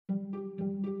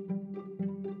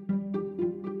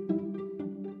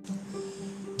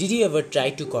Did you ever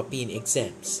try to copy in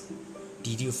exams?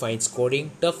 Did you find scoring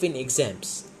tough in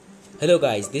exams? Hello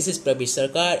guys, this is Prabesh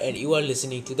Sarkar and you are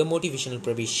listening to the Motivational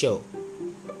Prabesh Show.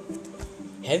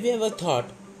 Have you ever thought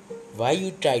why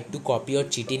you tried to copy or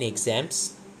cheat in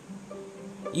exams?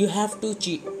 You have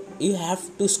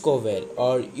to score well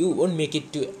or you won't make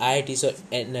it to IITs or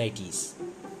NITs.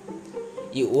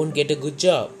 You won't get a good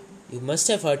job. You must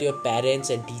have heard your parents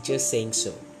and teachers saying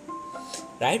so.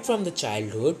 Right from the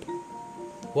childhood,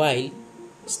 while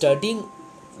studying,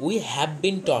 we have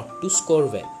been taught to score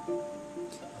well.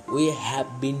 We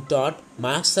have been taught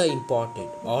marks are important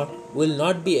or will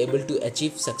not be able to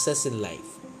achieve success in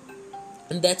life.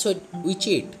 And that's why we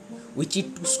cheat. We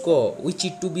cheat to score. We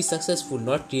cheat to be successful,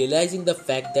 not realizing the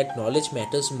fact that knowledge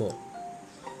matters more.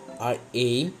 Our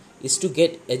aim is to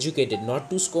get educated, not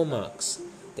to score marks.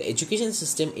 The education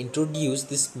system introduced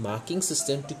this marking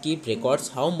system to keep records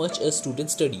how much a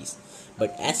student studies.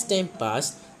 But as time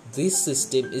passed, this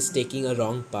system is taking a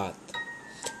wrong path,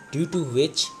 due to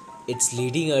which it's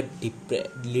leading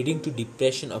to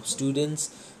depression of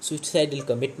students, suicidal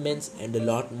commitments, and a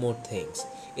lot more things.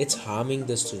 It's harming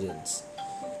the students.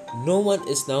 No one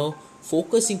is now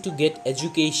focusing to get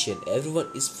education. Everyone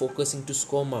is focusing to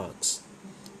score marks.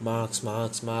 Marks.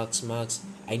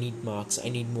 I need marks. I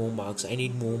need more marks. I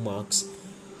need more marks.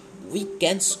 We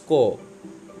can score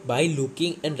by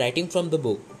looking and writing from the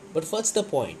book. But what's the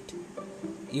point?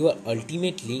 You are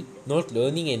ultimately not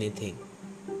learning anything.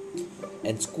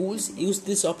 And schools use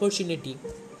this opportunity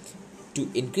to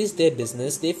increase their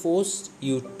business. They force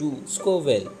you to score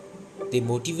well. They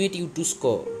motivate you to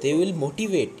score. They will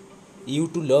motivate you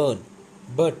to learn.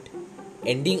 But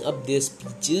ending up their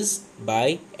speeches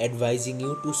by advising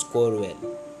you to score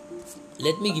well.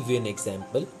 Let me give you an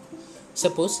example.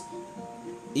 Suppose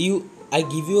I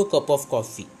give you a cup of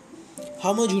coffee.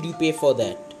 How much would you pay for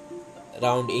that?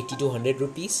 Around 80 to 100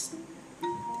 rupees.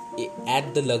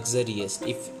 At the luxurious,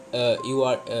 if you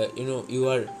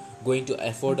are going to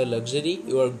afford a luxury,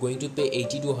 you are going to pay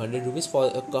 80 to 100 rupees for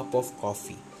a cup of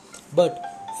coffee. But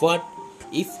what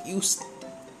if you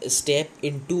step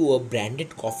into a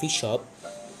branded coffee shop?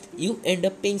 You end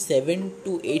up paying 7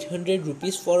 to 800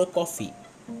 rupees for a coffee,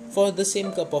 for the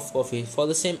same cup of coffee, for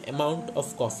the same amount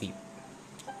of coffee.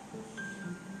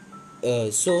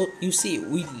 So you see,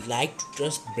 we like to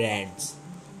trust brands.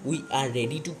 We are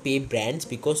ready to pay brands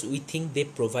because we think they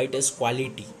provide us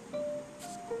quality.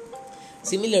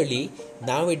 Similarly,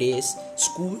 nowadays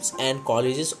schools and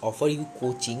colleges offer you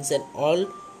coachings and all,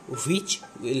 which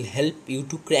will help you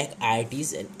to crack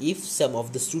IITs, and if some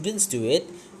of the students do it,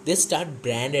 they start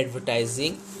brand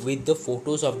advertising with the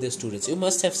photos of the students. You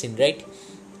must have seen, right?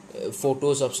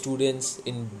 Photos of students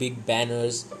in big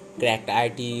banners, cracked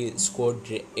IIT, scored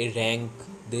a rank,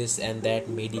 this and that,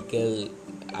 medical,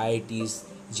 IITs,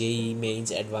 JEE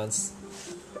mains, advanced.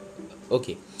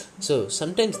 Okay, so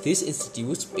sometimes these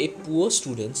institutes pay poor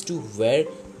students to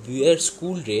wear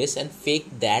school dress and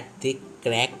fake that they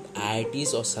cracked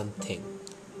IITs or something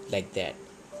like that.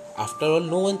 After all,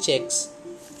 no one checks.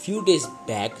 Few days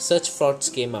back, such frauds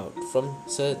came out from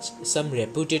some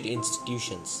reputed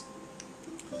institutions.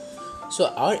 So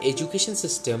our education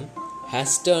system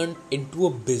has turned into a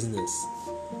business,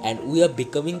 and we are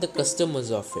becoming the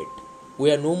customers of it.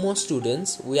 We are no more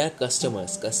students, we are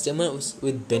customers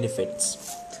with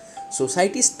benefits.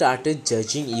 Society started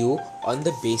judging you on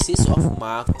the basis of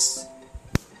marks.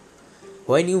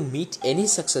 When you meet any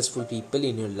successful people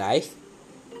in your life,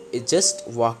 just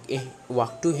walk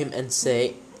to him and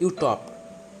say, you topped.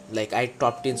 Like, I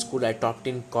topped in school, I topped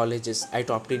in colleges, I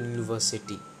topped in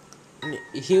university. And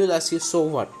he will ask you, so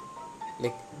what?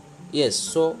 Like, yes,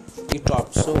 so you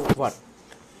topped, so what?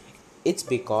 It's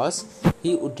because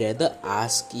he would rather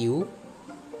ask you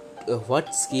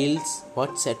what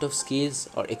set of skills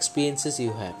or experiences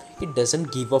you have. He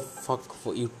doesn't give a fuck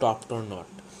for you topped or not.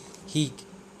 He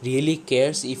really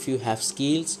cares if you have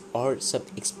skills or some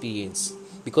experience,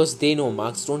 because they know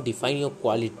marks don't define your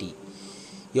quality.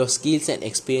 Your skills and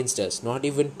experience does. Not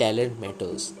even talent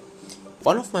matters.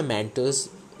 One of my mentors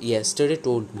yesterday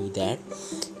told me that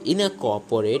in a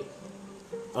corporate,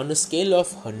 on a scale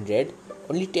of 100,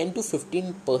 only 10 to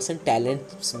 15%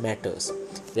 talent matters.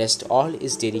 Rest all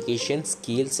is dedication,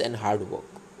 skills, and hard work.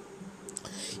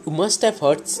 You must have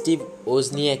heard Steve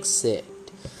Wozniak say,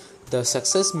 the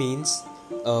success means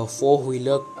a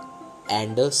four-wheeler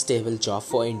and a stable job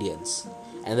for Indians.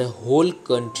 And the whole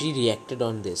country reacted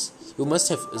on this. You must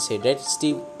have said that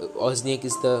Steve Wozniak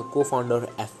is the co-founder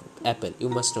of Apple. You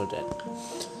must know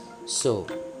that. So,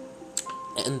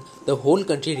 and the whole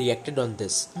country reacted on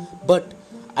this. But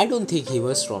I don't think he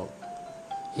was wrong.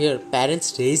 Here,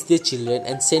 parents raise their children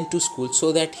and send to school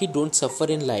so that he don't suffer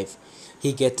in life.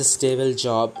 He gets a stable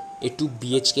job, a 2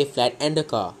 BHK flat and a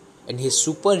car. And he's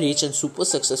super rich and super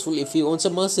successful if he owns a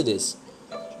Mercedes.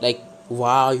 Like,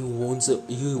 wow, you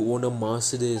own a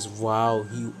Mercedes. Wow,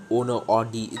 you own a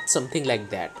Audi. It's something like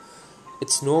that.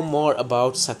 It's no more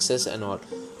about success and all.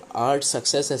 Our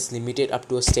success is limited up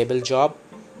to a stable job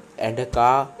and a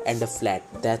car and a flat.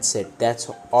 That's it. That's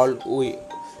all we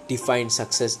define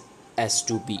success as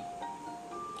to be.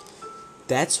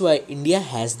 That's why India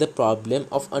has the problem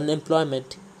of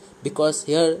unemployment, because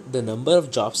here the number of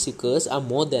job seekers are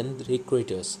more than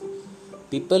recruiters.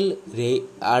 People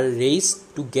are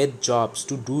raised to get jobs,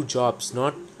 to do jobs,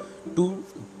 not to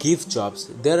give jobs.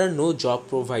 There are no job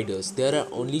providers, there are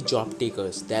only job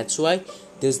takers. That's why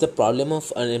there's the problem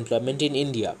of unemployment in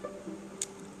India.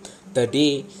 The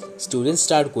day students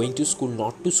start going to school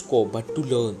not to score but to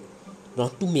learn,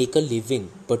 not to make a living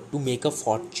but to make a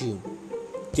fortune,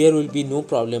 there will be no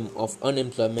problem of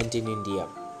unemployment in India.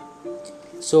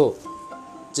 So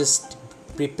just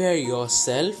prepare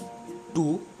yourself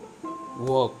to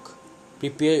work.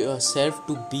 Prepare yourself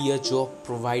to be a job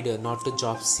provider, not a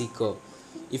job seeker.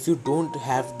 If you don't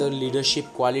have the leadership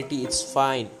quality, it's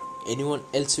fine. Anyone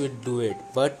else will do it.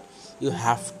 But you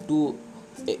have to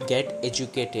get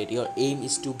educated. Your aim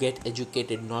is to get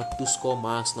educated, not to score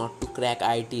marks, not to crack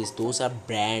IITs. Those are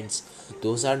brands.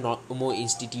 Those are not more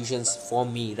institutions for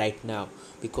me right now,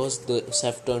 because those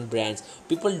have turned brands.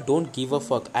 People don't give a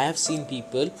fuck. I have seen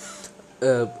people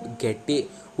get it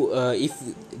who if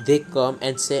they come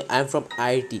and say I'm from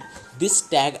IIT, this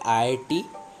tag IIT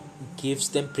gives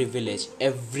them privilege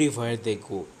everywhere they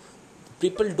go.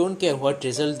 People don't care what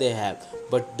result they have,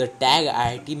 but the tag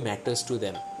IIT matters to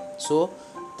them. So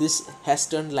this has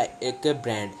turned like a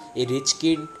brand. A rich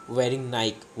kid wearing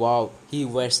Nike, wow, he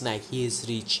wears Nike, he is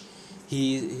rich.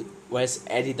 He wears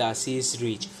Adidas, he is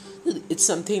rich. It's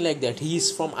something like that. He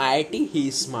is from IIT, he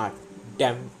is smart.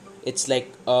 Damn, it's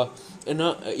like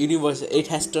universal. It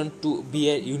has turned to be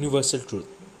a universal truth.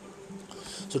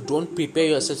 So don't prepare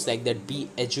yourselves like that. Be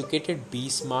educated, be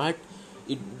smart.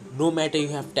 No matter you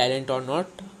have talent or not,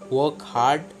 work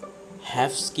hard,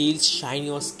 have skills, shine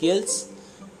your skills,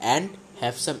 and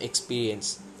have some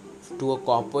experience. To a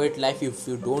corporate life, if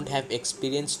you don't have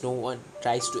experience, no one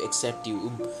tries to accept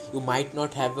you. You might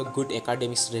not have a good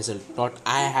academics result. Not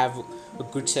I have a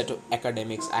good set of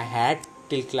academics. I had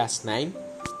till class 9,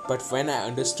 but when I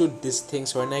understood these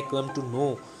things, when I come to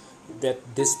know that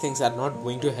these things are not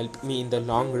going to help me in the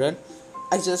long run,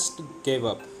 I just gave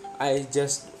up. I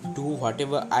just do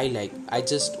whatever I like. I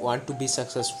just want to be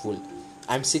successful.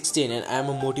 I'm 16 and I'm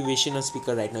a motivational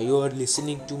speaker right now. You are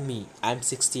listening to me. I'm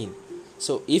 16.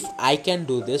 So if I can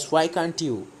do this, why can't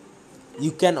you?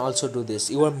 You can also do this.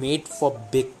 You are made for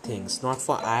big things, not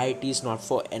for IITs, not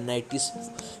for NITs,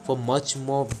 for much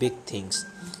more big things.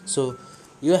 So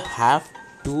you have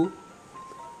to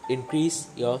increase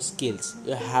your skills.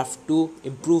 You have to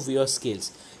improve your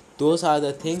skills. Those are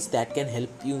the things that can help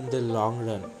you in the long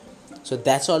run. So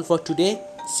that's all for today.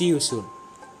 See you soon.